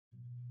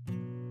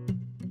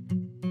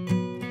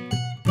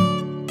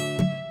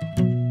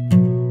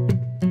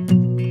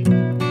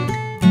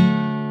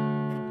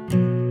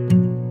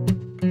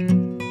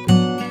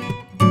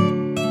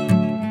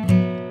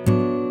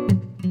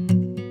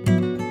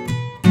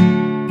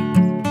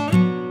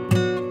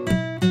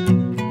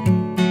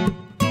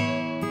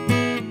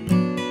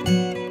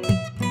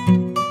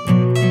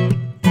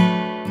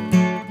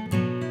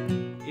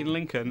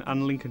Lincoln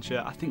and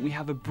Lincolnshire, I think we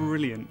have a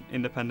brilliant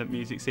independent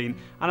music scene,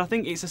 and I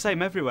think it's the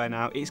same everywhere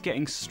now. It's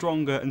getting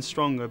stronger and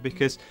stronger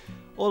because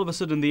all of a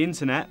sudden the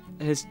internet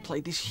has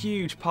played this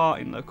huge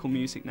part in local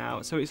music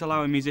now, so it's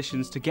allowing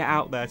musicians to get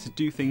out there to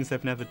do things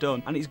they've never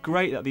done, and it's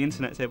great that the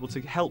internet's able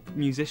to help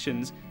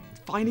musicians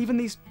find even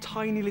these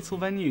tiny little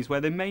venues where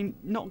they may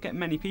not get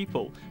many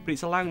people, but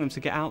it's allowing them to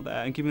get out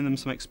there and giving them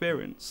some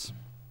experience.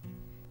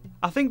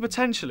 I think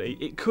potentially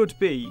it could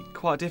be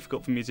quite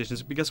difficult for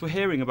musicians because we're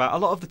hearing about a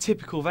lot of the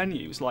typical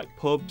venues like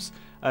pubs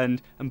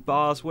and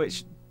bars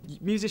which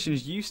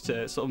musicians used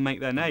to sort of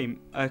make their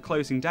name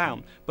closing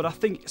down. But I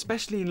think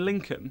especially in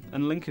Lincoln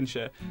and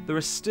Lincolnshire there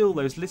are still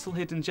those little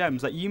hidden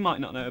gems that you might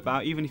not know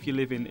about even if you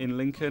live in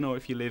Lincoln or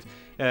if you live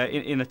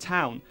in a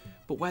town,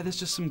 but where there's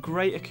just some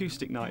great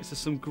acoustic nights, there's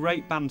some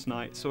great band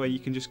nights where you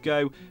can just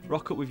go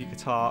rock up with your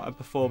guitar and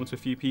perform to a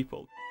few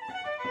people.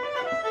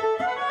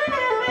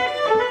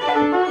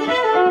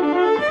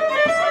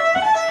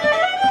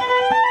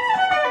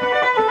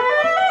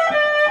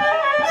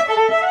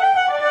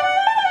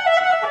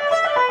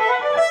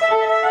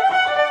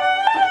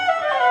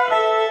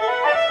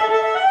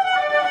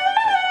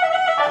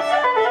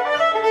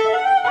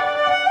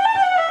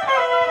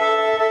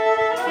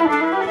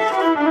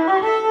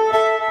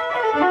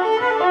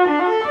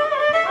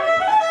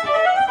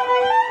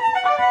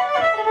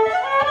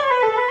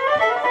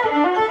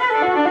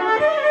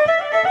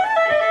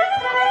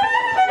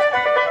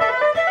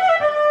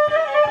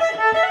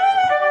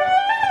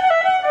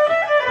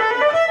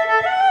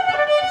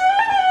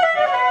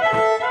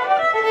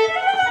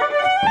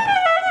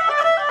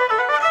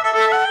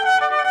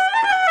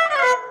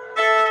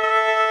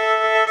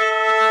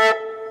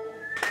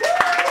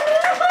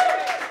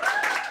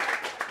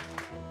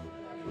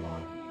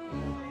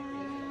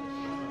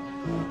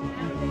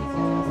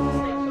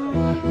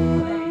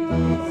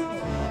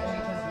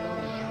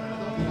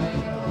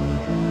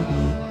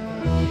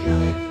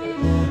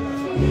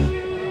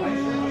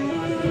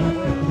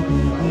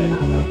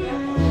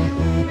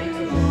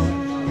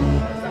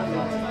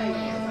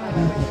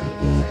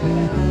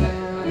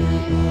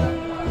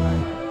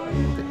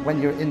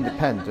 When you're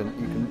independent,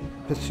 you can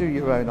pursue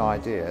your own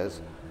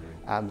ideas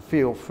and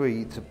feel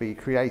free to be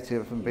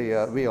creative and be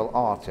a real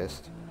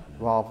artist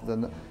rather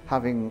than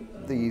having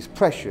these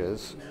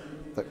pressures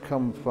that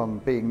come from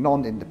being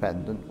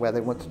non-independent where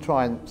they want to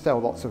try and sell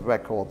lots of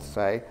records,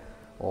 say,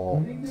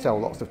 or sell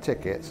lots of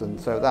tickets, and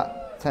so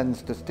that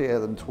tends to steer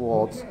them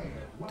towards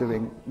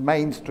doing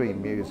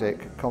mainstream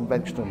music,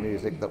 conventional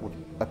music that would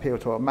appeal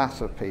to a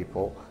mass of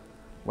people.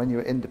 When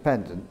you're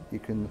independent, you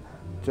can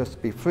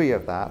just be free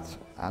of that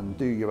and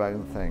do your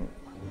own thing.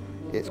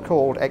 It's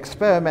called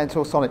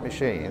Experimental Sonic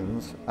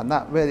Machines, and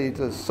that really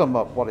does sum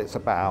up what it's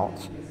about.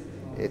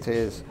 It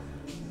is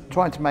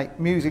trying to make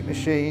music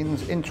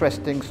machines,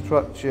 interesting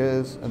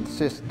structures and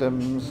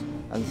systems,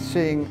 and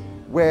seeing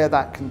where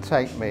that can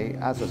take me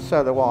as a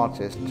solo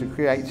artist to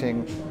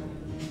creating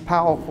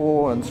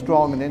powerful and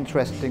strong and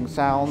interesting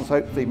sounds,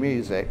 hopefully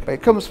music.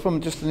 It comes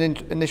from just an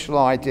initial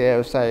idea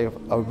of, say,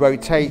 a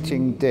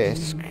rotating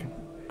disc.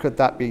 Could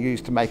that be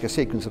used to make a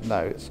sequence of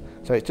notes?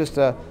 So it's just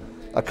a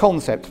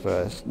concept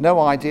first, no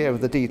idea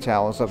of the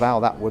details of how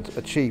that would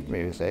achieve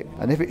music.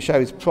 And if it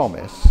shows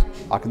promise,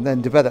 I can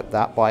then develop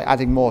that by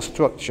adding more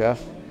structure,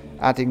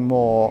 adding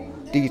more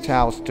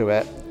details to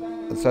it.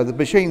 And so the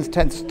machines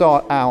tend to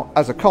start out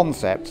as a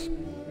concept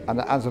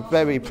and as a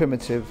very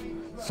primitive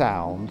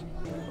sound.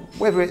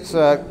 Whether it's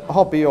a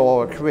hobby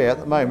or a career, at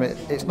the moment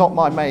it's not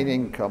my main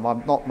income.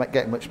 I'm not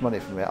getting much money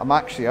from it. I'm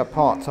actually a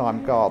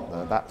part-time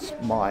gardener. That's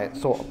my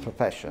sort of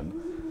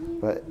profession.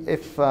 But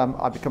if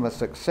I become a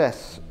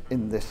success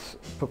in this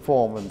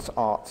performance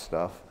art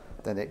stuff,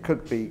 then it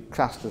could be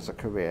classed as a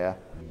career.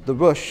 The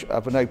rush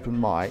of an open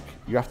mic,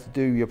 you have to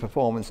do your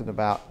performance in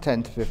about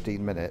 10 to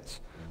 15 minutes.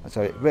 And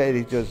so it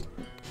really does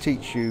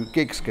teach you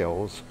gig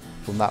skills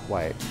from that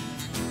way.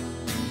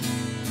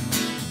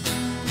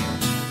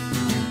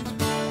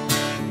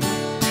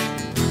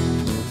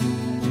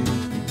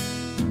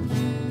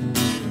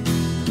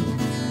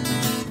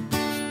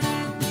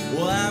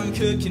 I'm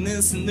cooking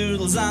instant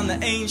noodles on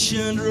the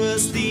ancient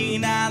rusty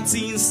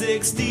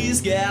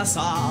 1960s gas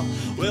hob.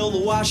 Well, the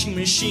washing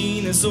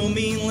machine is so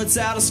mean, lets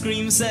out a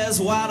scream, says,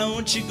 why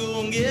don't you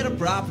go and get a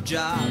proper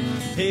job?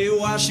 Hey,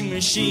 washing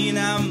machine,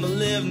 I'm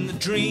living the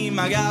dream.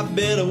 I got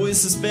better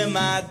ways to spend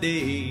my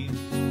day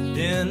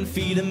than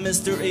feeding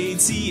Mr.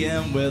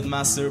 ATM with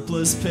my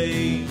surplus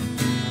pay.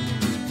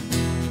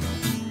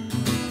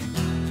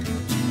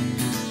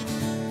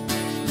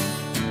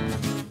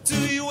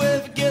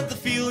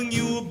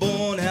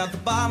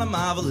 Bottom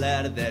of a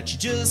ladder that you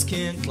just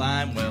can't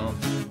climb? Well,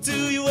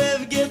 do you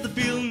ever get the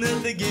feeling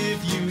that they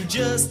give you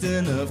just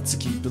enough to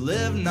keep you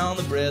living on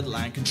the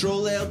breadline?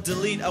 Control Alt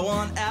Delete, I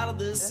want out of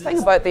this. The thing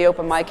about the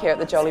open mic here at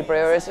the Jolly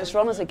Brewer is it's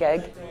run as a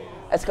gig.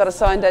 It's got a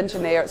sound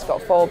engineer, it's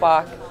got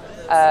fallback.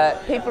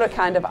 People are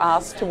kind of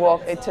asked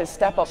to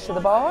step up to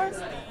the bar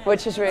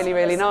which is really,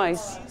 really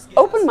nice.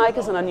 Open mic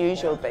is an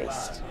unusual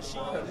beast.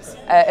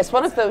 It's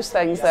one of those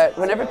things that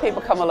whenever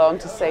people come along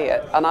to see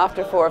it, and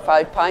after 4 or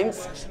 5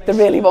 pints, they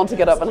really want to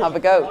get up and have a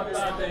go,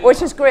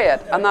 which is great,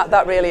 and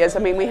that really is. I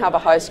mean, we have a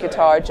house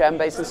guitar,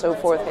 djembes and so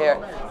forth here,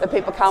 that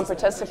people can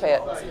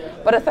participate.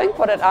 But I think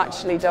what it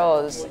actually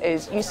does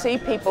is you see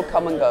people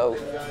come and go.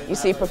 You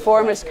see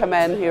performers come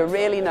in who are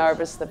really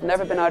nervous, they've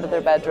never been out of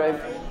their bedroom,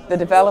 they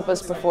develop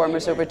as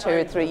performers over 2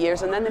 or 3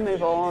 years, and then they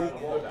move on,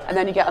 and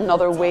then you get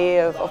another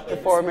wave of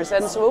performers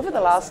in. So over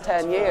the last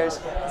 10 years,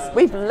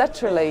 we've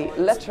literally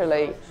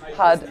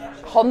had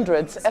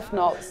hundreds, if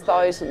not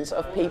thousands,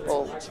 of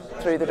people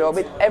through the door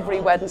every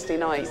Wednesday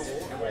night.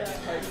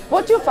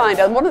 What you'll find,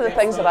 and one of the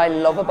things that I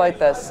love about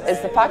this, is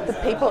the fact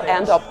that people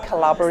end up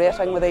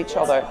collaborating with each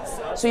other.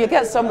 So you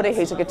get somebody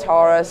who's a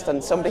guitarist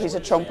and somebody who's a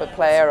trumpet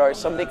player, or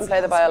somebody can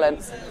play the violin,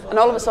 and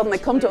all of a sudden they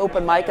come to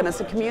open mic and it's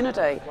a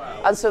community.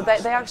 And so they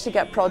actually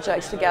get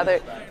projects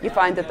together. You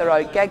find that they're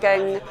out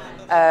gigging,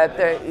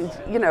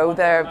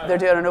 they're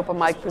doing an open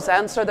mic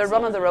presents, or they're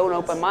running their own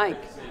open mic,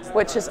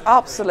 which is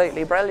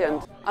absolutely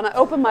brilliant. And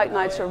open mic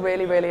nights are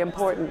really, really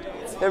important.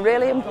 They're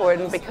really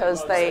important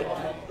because they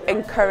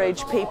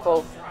encourage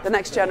people, the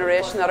next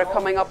generation that are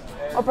coming up,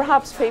 or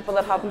perhaps people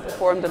that haven't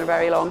performed in a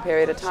very long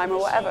period of time or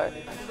whatever.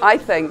 I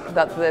think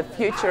that the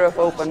future of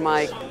open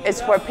mic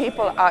is where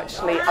people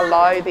actually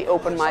allow the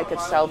open mic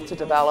itself to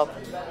develop.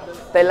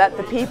 They let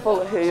the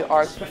people who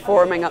are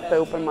performing at the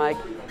open mic,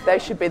 they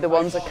should be the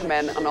ones that come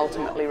in and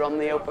ultimately run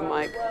the open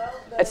mic.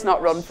 It's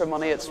not run for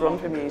money, it's run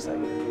for music.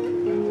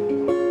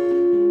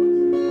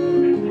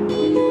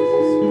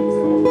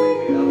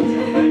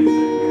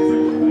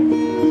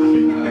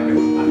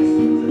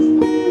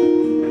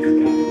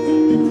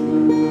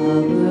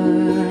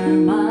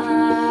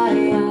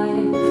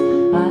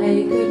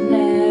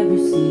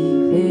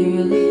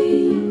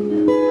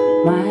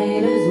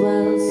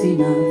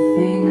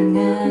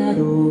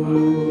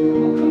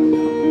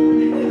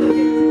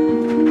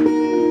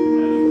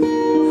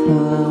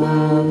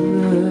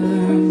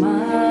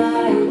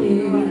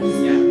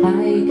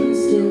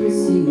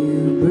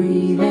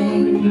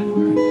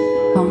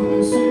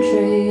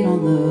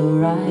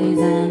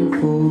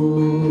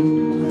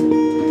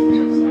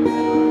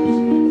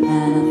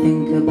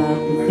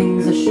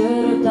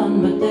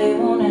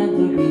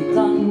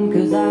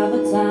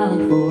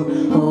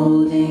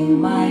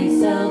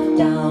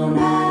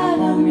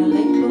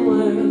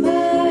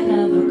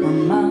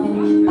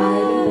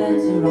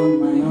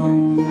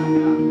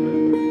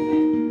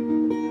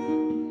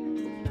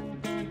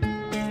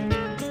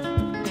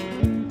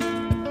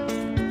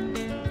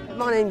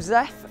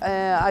 Zeph.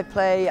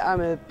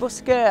 I'm a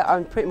busker.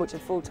 I'm pretty much a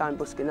full-time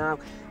busker now.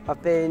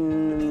 I've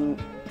been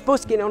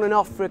busking on and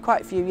off for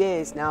quite a few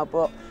years now,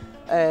 but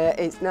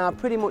it's now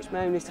pretty much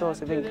my only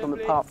source of income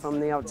apart from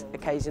the odd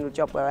occasional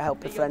job where I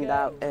help a friend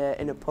out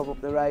in a pub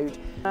up the road.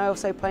 I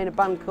also play in a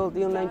band called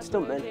The Unknown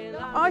Stuntmen.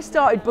 I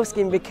started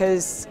busking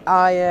because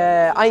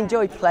I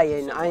enjoy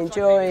playing. I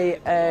enjoy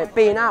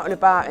being out and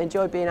about, I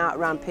enjoy being out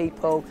around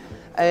people.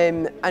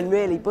 And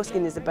really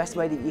busking is the best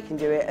way that you can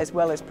do it, as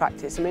well as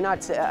practice. I mean,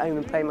 I'd sit at home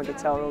and play my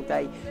guitar all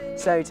day,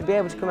 so to be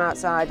able to come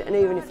outside, and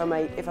even if I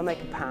make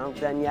 £1,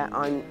 then yeah,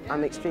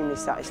 I'm extremely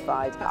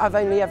satisfied. I've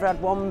only ever had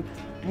one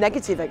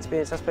negative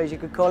experience, I suppose you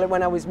could call it,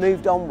 when I was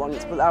moved on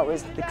once, but that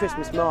was the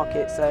Christmas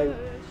market, so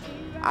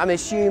I'm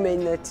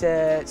assuming that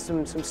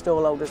some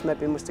stallholders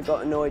maybe must have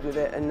got annoyed with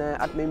it and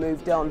had me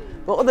moved on.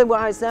 But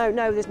otherwise, no,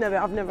 I've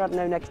never had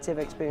no negative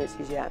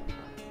experiences yet.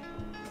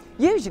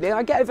 Usually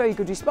I get a very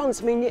good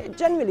response. I mean,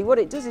 generally what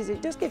it does is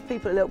it does give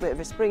people a little bit of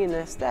a spring in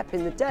their step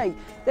in the day.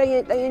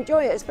 They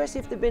enjoy it,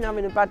 especially if they've been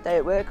having a bad day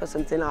at work or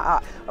something like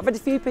that. I've had a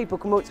few people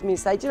come up to me and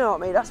say, do you know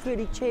what, mate, that's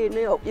really cheered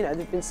me up. You know,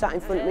 they've been sat in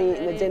front of me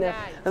eating their dinner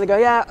and they go,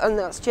 yeah, and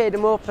that's cheered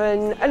them up,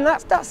 and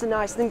that's a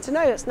nice thing to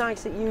know. It's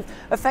nice that you've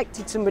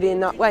affected somebody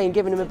in that way and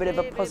given them a bit of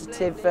a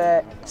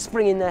positive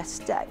spring in their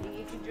step.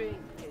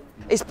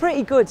 It's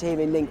pretty good here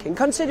in Lincoln.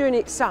 Considering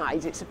its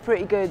size, it's a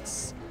pretty good,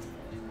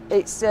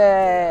 it's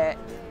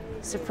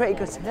a pretty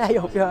good, hey,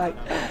 you'll be right.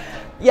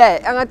 Yeah,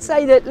 and I'd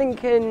say that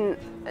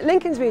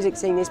Lincoln's music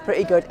scene is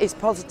pretty good. It's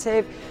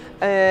positive.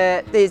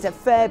 There's a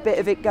fair bit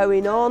of it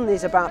going on.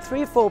 There's about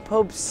 3 or 4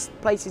 pubs,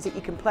 places that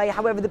you can play.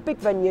 However, the big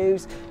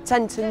venues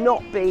tend to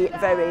not be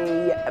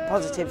very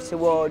positive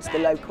towards the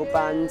local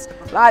bands,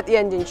 like the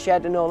Ending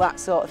Shed and all that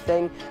sort of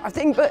thing. I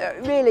think, but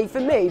really, for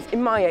me,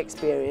 in my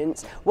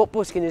experience, what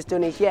busking has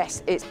done is,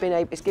 yes, it's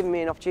given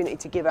me an opportunity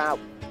to give out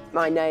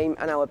my name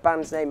and our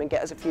band's name and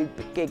get us a few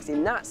gigs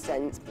in that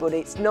sense, but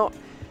it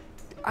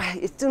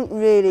doesn't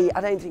really, I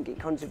don't think it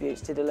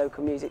contributes to the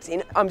local music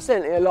scene. I'm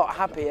certainly a lot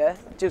happier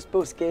just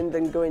busking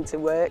than going to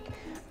work.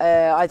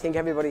 I think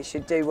everybody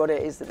should do what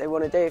it is that they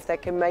want to do if they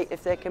can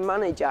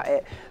manage at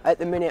it. At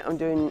the minute I'm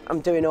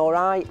doing all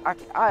right.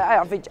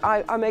 I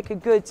make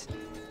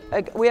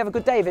we have a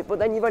good day of it, but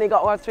then you've only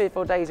got to have 3 or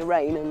 4 days of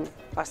rain and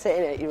I sit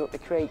in it, you're up the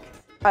creek.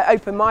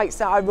 Open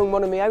mics, I run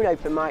one of my own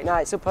open mic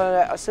nights up on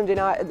a Sunday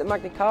night at the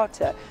Magna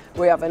Carta.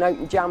 We have an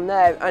open jam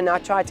there, and I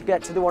try to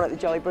get to the one at the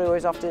Jolly Brewer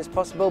as often as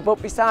possible.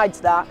 But besides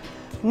that,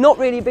 Not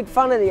really a big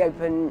fan of the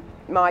open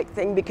mic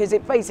thing because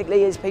it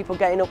basically is people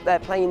getting up there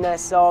playing their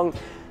song,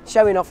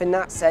 showing off in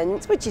that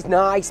sense, which is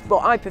nice,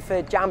 but I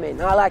prefer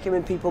jamming. I like it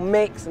when people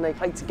mix and they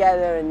play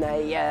together and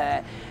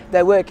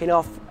they're working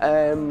off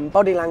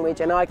body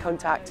language and eye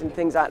contact and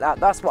things like that.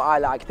 That's what I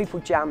like, people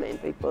jamming,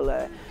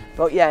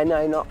 but yeah,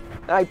 no, not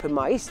open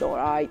mic, it's all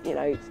right, you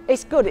know,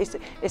 it's good.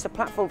 It's a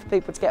platform for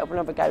people to get up and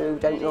have a go who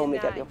don't normally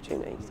get the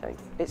opportunity, so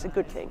it's a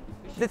good thing.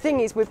 The thing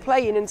is, with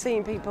playing and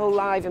seeing people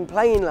live and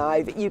playing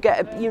live,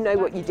 you know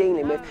what you're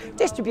dealing with.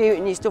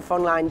 Distributing your stuff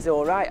online is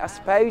all right, I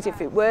suppose, if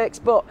it works,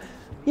 but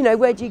you know,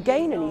 where do you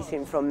gain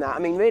anything from that? I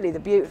mean, really,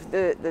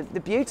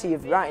 the beauty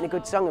of writing a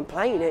good song and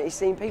playing it is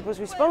seeing people's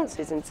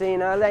responses and seeing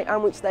how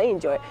much they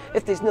enjoy it.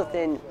 If there's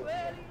nothing,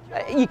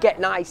 you get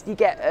you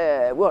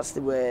get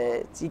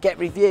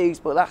reviews,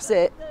 but that's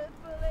it.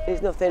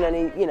 There's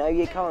nothing, you know,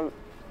 you can't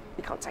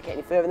take it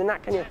any further than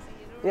that, can you?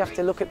 You have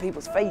to look at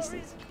people's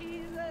faces.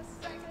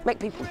 Make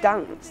people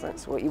dance,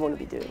 that's what you want to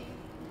be doing.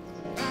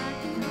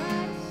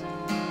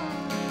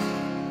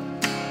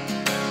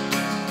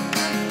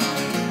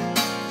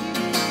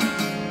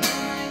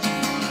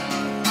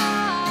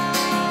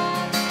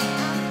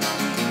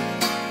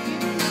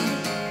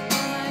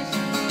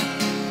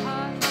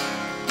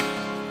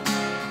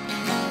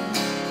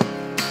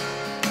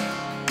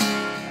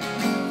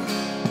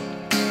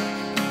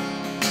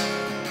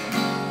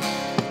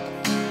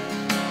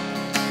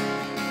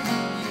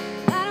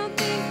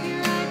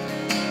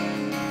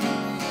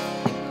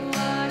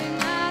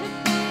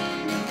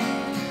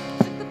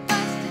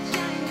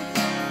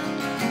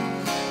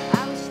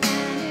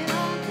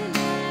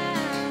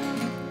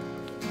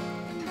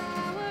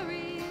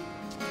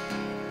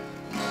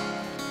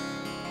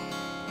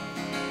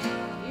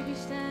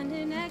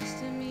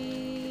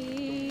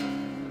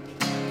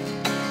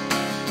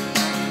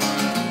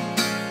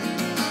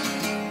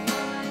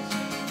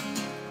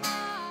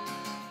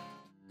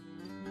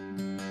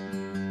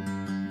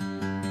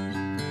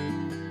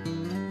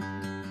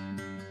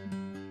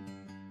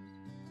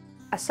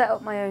 I set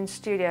up my own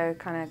studio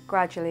kind of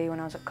gradually when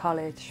I was at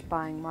college,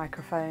 buying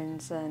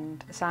microphones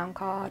and a sound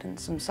card and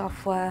some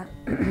software.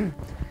 And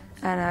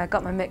I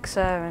got my mixer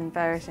and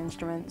various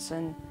instruments,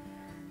 and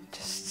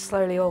just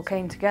slowly all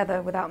came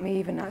together without me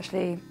even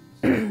actually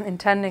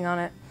intending on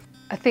it.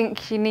 I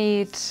think you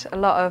need a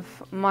lot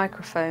of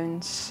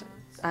microphones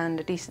and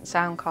a decent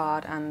sound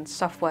card and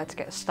software to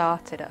get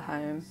started at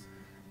home,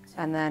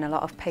 and then a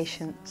lot of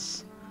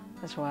patience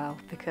as well,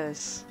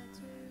 because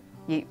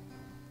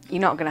you're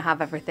not going to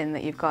have everything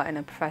that you've got in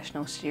a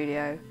professional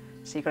studio,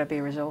 so you've got to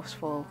be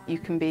resourceful. You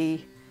can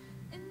be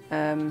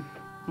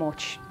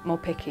more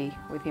picky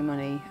with your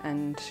money,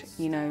 and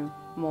you know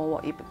more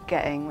what you're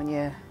getting when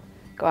you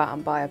go out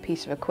and buy a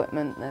piece of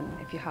equipment than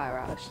if you hire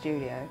out a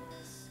studio,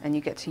 and you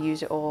get to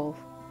use it all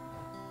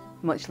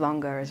much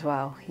longer as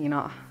well. You're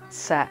not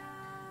set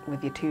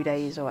with your 2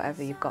 days or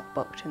whatever you've got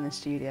booked in the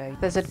studio.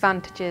 There's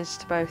advantages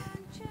to both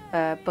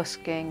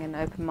busking and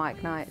open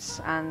mic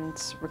nights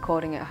and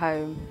recording at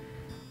home,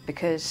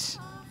 because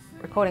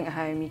recording at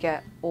home you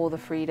get all the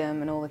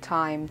freedom and all the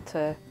time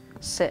to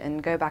sit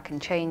and go back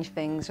and change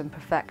things and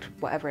perfect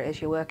whatever it is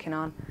you're working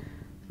on.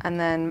 And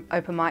then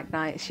open mic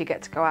nights, you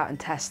get to go out and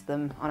test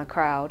them on a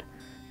crowd,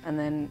 and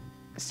then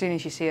as soon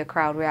as you see a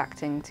crowd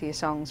reacting to your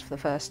songs for the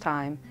first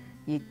time,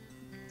 you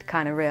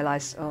kind of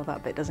realise, oh,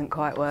 that bit doesn't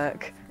quite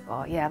work,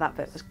 or yeah, that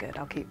bit was good,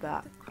 I'll keep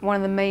that. One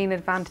of the main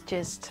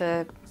advantages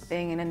to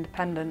being an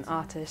independent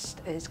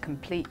artist is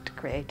complete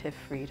creative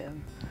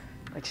freedom,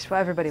 which is what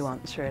everybody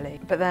wants, really.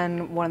 But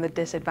then one of the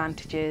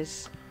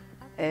disadvantages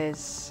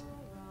is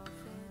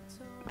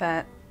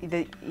that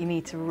you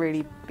need to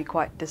really be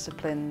quite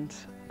disciplined,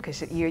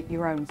 because you're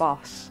your own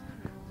boss,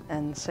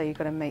 and so you've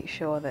got to make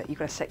sure that you've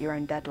got to set your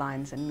own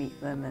deadlines and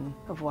meet them, and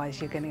otherwise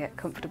you're going to get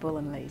comfortable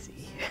and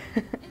lazy.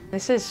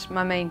 This is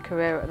my main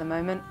career at the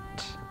moment.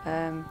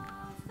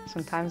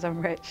 Sometimes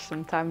I'm rich,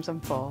 sometimes I'm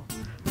poor.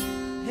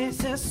 He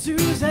says,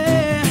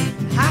 Susan,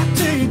 how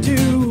do you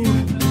do?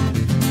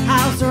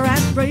 How's the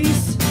rat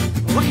race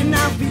working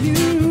out for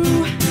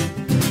you?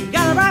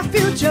 Got a bright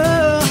future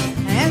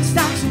and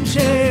stocks and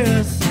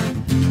shares,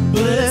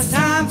 but it's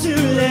time to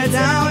let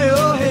down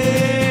your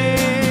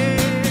head.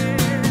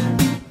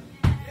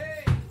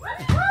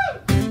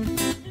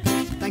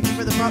 Thank you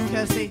for the prop,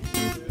 Khristie.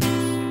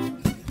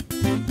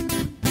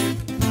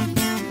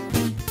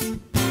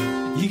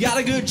 You got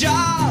a good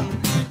job,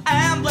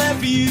 I'm glad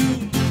for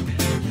you.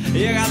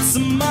 You got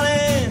some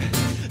money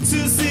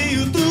to see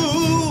you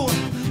through.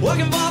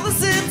 Working for the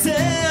city,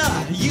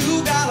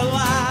 you got a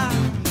lot,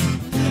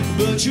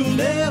 but you'll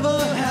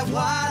never have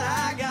what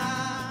I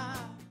got.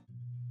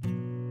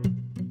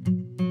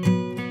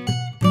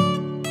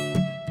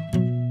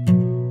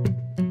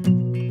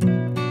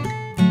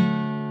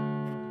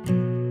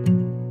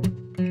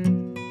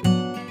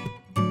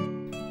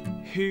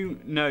 Who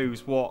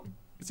knows what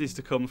is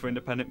to come for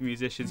independent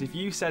musicians. If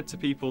you said to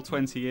people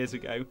 20 years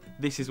ago,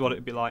 this is what it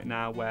would be like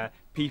now, where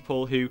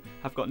people who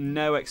have got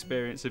no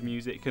experience of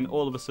music can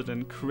all of a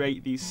sudden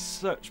create these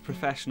such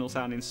professional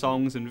sounding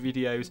songs and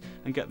videos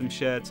and get them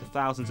shared to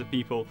thousands of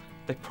people,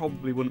 they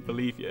probably wouldn't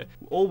believe you.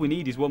 All we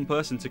need is one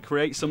person to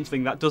create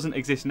something that doesn't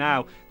exist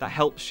now that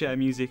helps share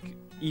music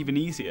even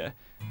easier,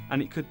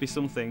 and it could be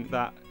something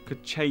that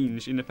could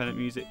change independent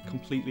music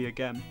completely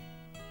again.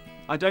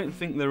 I don't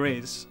think there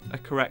is a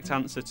correct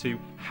answer to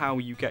how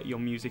you get your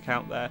music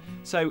out there.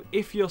 So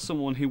if you're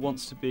someone who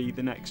wants to be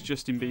the next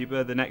Justin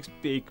Bieber, the next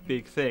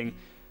big thing,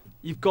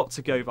 you've got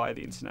to go via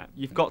the internet.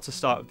 You've got to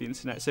start with the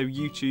internet. So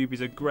YouTube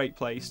is a great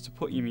place to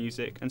put your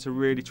music and to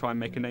really try and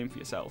make a name for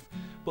yourself.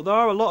 But there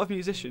are a lot of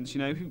musicians,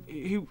 you know,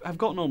 who have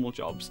got normal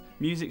jobs.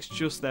 Music's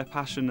just their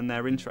passion and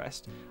their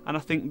interest. And I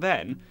think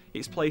then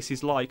it's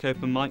places like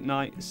open mic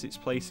nights, it's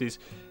places,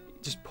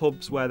 just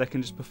pubs where they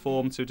can just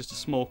perform to just a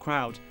small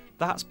crowd.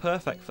 That's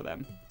perfect for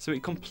them. So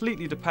it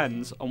completely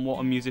depends on what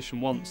a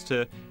musician wants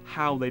to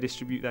how they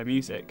distribute their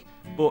music.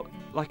 But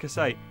like I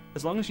say,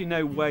 as long as you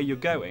know where you're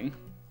going,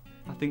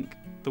 I think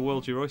the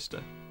world's your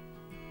oyster.